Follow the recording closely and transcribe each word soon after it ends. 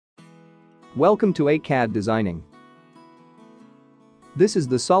Welcome to AutoCAD Designing. This is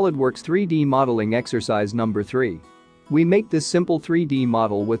the SolidWorks 3D modeling exercise number 3. We make this simple 3D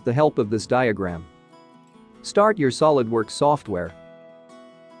model with the help of this diagram. Start your SolidWorks software.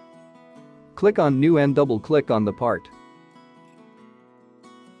 Click on New and double-click on the part.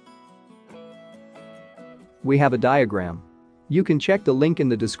 We have a diagram. You can check the link in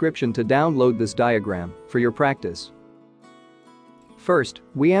the description to download this diagram for your practice. First,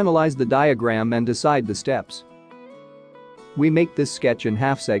 we analyze the diagram and decide the steps. We make this sketch in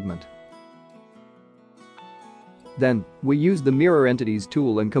half segment. Then, we use the Mirror Entities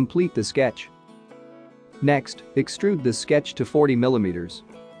tool and complete the sketch. Next, extrude this sketch to 40 mm.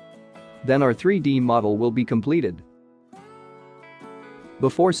 Then our 3D model will be completed.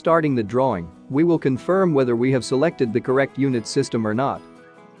 Before starting the drawing, we will confirm whether we have selected the correct unit system or not.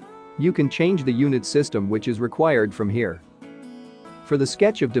 You can change the unit system which is required from here. For the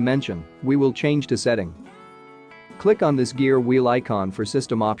sketch of dimension, we will change to setting. Click on this gear wheel icon for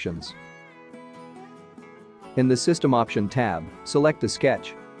system options. In the System Option tab, select the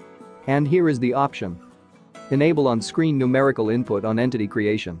sketch. And here is the option. Enable on-screen numerical input on entity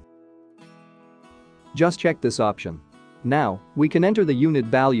creation. Just check this option. Now, we can enter the unit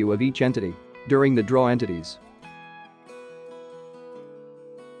value of each entity during the draw entities.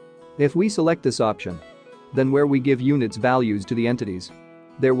 If we select this option, then where we give units values to the entities,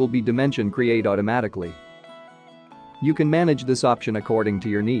 there will be dimension create automatically. You can manage this option according to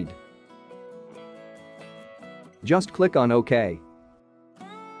your need. Just click on OK.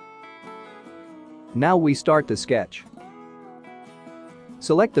 Now we start the sketch.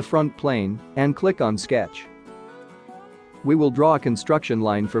 Select the front plane and click on Sketch. We will draw a construction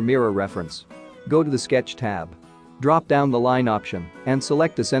line for mirror reference. Go to the Sketch tab. Drop down the line option and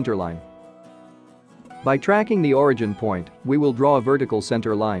select the center line. By tracking the origin point, we will draw a vertical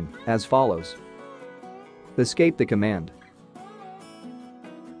center line as follows. Escape the command.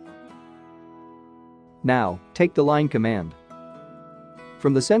 Now, take the line command.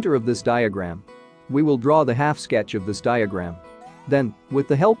 From the center of this diagram, we will draw the half sketch of this diagram. Then, with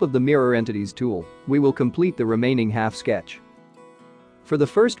the help of the Mirror Entities tool, we will complete the remaining half sketch. For the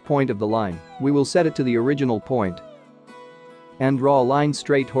first point of the line, we will set it to the original point and draw a line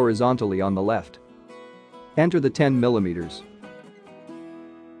straight horizontally on the left. Enter the 10 mm.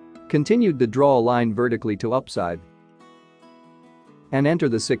 Continue to draw a line vertically to upside and enter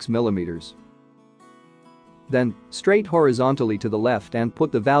the 6 mm. Then, straight horizontally to the left and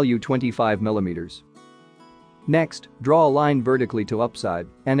put the value 25 mm. Next, draw a line vertically to upside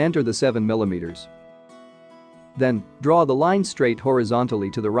and enter the 7 mm. Then, draw the line straight horizontally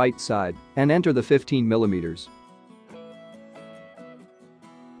to the right side and enter the 15 mm.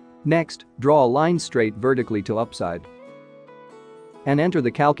 Next, draw a line straight vertically to upside and enter the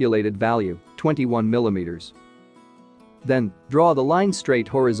calculated value, 21 mm. Then, draw the line straight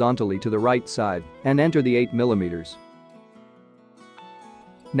horizontally to the right side and enter the 8 mm.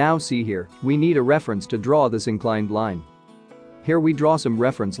 Now see here, we need a reference to draw this inclined line. Here we draw some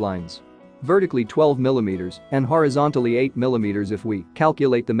reference lines. Vertically 12 mm and horizontally 8 mm. If we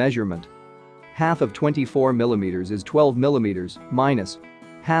calculate the measurement, half of 24 mm is 12 mm minus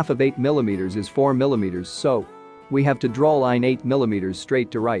half of 8 mm is 4 mm, so we have to draw line 8 mm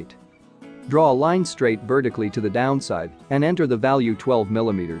straight to right. Draw a line straight vertically to the downside and enter the value 12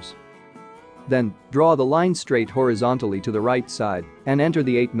 mm. Then, draw the line straight horizontally to the right side and enter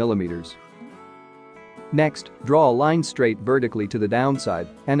the 8 mm. Next, draw a line straight vertically to the downside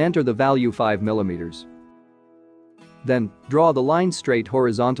and enter the value 5 mm. Then, draw the line straight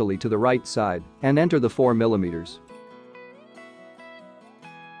horizontally to the right side and enter the 4 mm.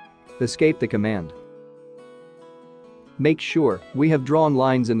 Escape the command. Make sure we have drawn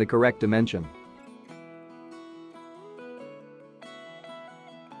lines in the correct dimension.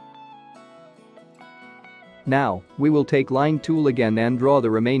 Now, we will take line tool again and draw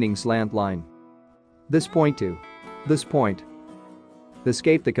the remaining slant line. This point to this point.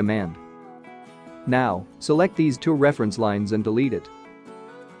 Escape the command. Now, select these two reference lines and delete it.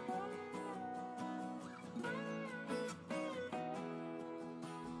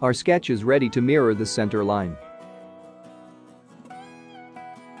 Our sketch is ready to mirror the center line.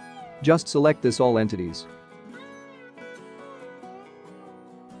 Just select this all entities.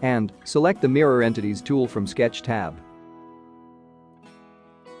 And select the Mirror Entities tool from Sketch tab.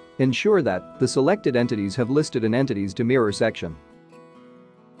 Ensure that the selected entities have listed an Entities to Mirror section.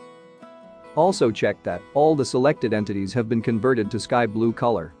 Also check that all the selected entities have been converted to sky blue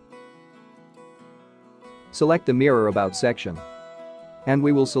color. Select the Mirror About section. And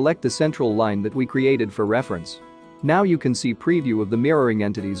we will select the central line that we created for reference. Now you can see preview of the mirroring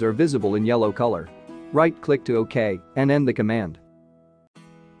entities are visible in yellow color. Right-click to OK and end the command.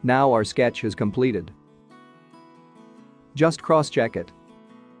 Now our sketch is completed. Just cross-check it.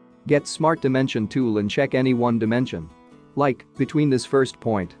 Get Smart Dimension tool and check any one dimension. Like, between this first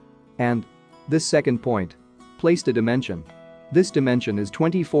point and this second point. Place the dimension. This dimension is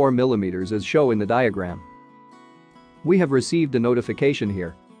 24 mm as shown in the diagram. We have received a notification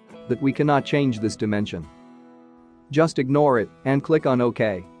here that we cannot change this dimension. Just ignore it and click on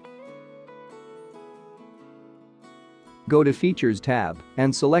OK. Go to Features tab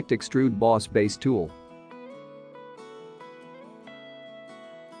and select Extrude Boss Base tool.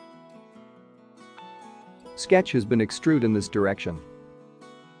 Sketch has been extruded in this direction.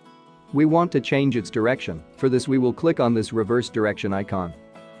 We want to change its direction. For this we will click on this reverse direction icon.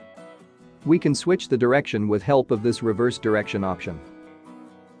 We can switch the direction with help of this reverse direction option.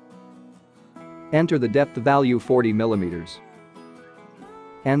 Enter the depth value 40 mm.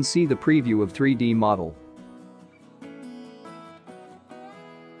 And see the preview of 3D model.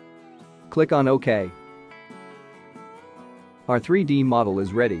 Click on OK. Our 3D model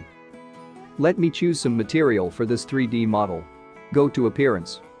is ready. Let me choose some material for this 3D model. Go to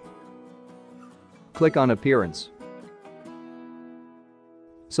Appearance. Click on Appearance.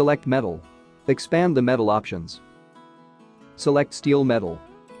 Select Metal. Expand the metal options. Select Steel Metal.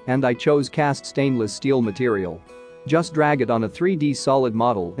 And I chose cast stainless steel material. Just drag it on a 3D solid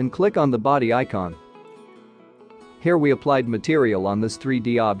model and click on the body icon. Here we applied material on this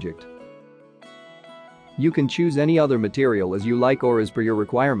 3D object. You can choose any other material as you like or as per your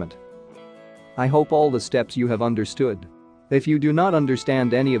requirement. I hope all the steps you have understood. If you do not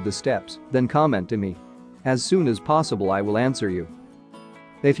understand any of the steps, then comment to me. As soon as possible I will answer you.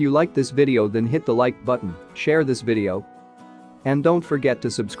 If you like this video then hit the like button, share this video, and don't forget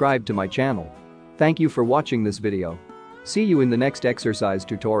to subscribe to my channel. Thank you for watching this video. See you in the next exercise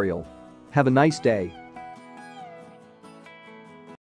tutorial. Have a nice day.